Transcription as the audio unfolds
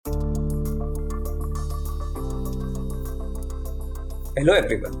Hello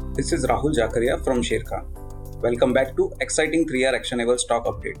everyone, this is Rahul Jakaria from Sharekhan. Welcome back to exciting 3R actionable stock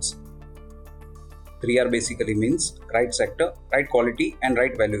updates. 3R basically means right sector, right quality and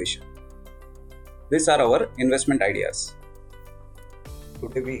right valuation. These are our investment ideas.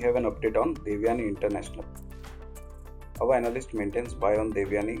 Today we have an update on Devyani International. Our analyst maintains buy on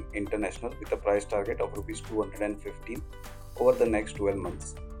Devyani International with a price target of Rs 215 over the next 12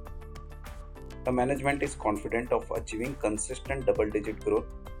 months. The management is confident of achieving consistent double-digit growth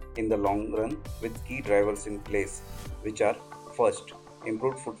in the long run with key drivers in place, which are: first,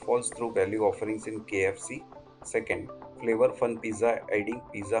 improved footfalls through value offerings in KFC; second, flavor fun pizza aiding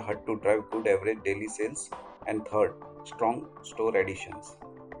Pizza Hut to drive good average daily sales; and third, strong store additions.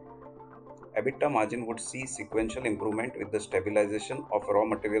 EBITDA margin would see sequential improvement with the stabilization of raw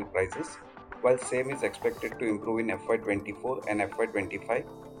material prices, while same is expected to improve in FY24 and FY25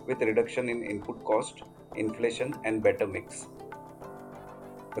 with reduction in input cost, inflation and better mix.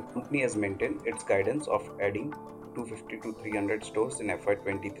 The company has maintained its guidance of adding 250 to 300 stores in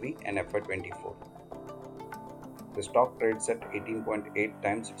FY23 and FY24. The stock trades at 18.8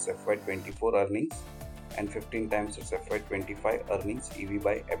 times its FY24 earnings and 15 times its FY25 earnings EV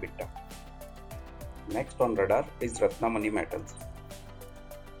by EBITDA. Next on radar is Ratnamani Metals.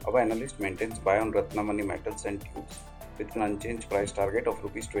 Our analyst maintains buy on Ratnamani Metals and Tubes with an unchanged price target of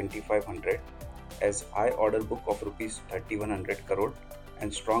Rs 2500 as high order book of Rs 3100 crore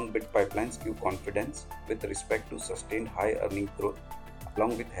and strong bid pipelines give confidence with respect to sustained high earning growth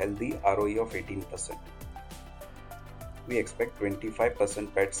along with healthy ROE of 18%. We expect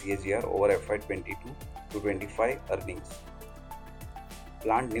 25% PAT CAGR over FY22 to 25 earnings.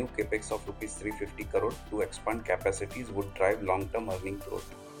 Planned new capex of Rs 350 crore to expand capacities would drive long-term earning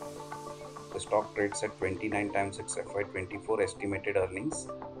growth. The stock trades at 29 times its FY24 estimated earnings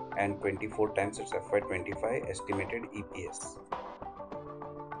and 24 times its FY25 estimated EPS.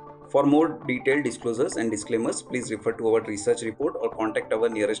 For more detailed disclosures and disclaimers, please refer to our research report or contact our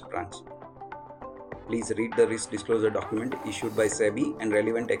nearest branch. Please read the risk disclosure document issued by SEBI and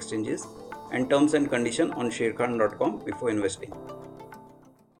relevant exchanges and terms and conditions on sharekhan.com before investing.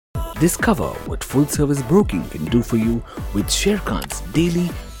 Discover what full-service broking can do for you with Sharekhan's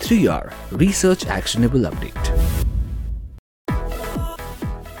daily 3R Research Actionable Update.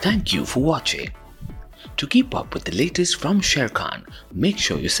 Thank you for watching. To keep up with the latest from Sharekhan, make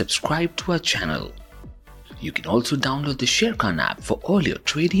sure you subscribe to our channel. You can also download the Sharekhan app for all your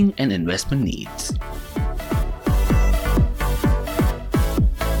trading and investment needs.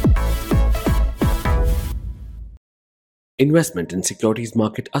 Investment in securities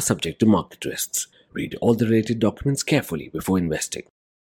market are subject to market risks. Read all the related documents carefully before investing.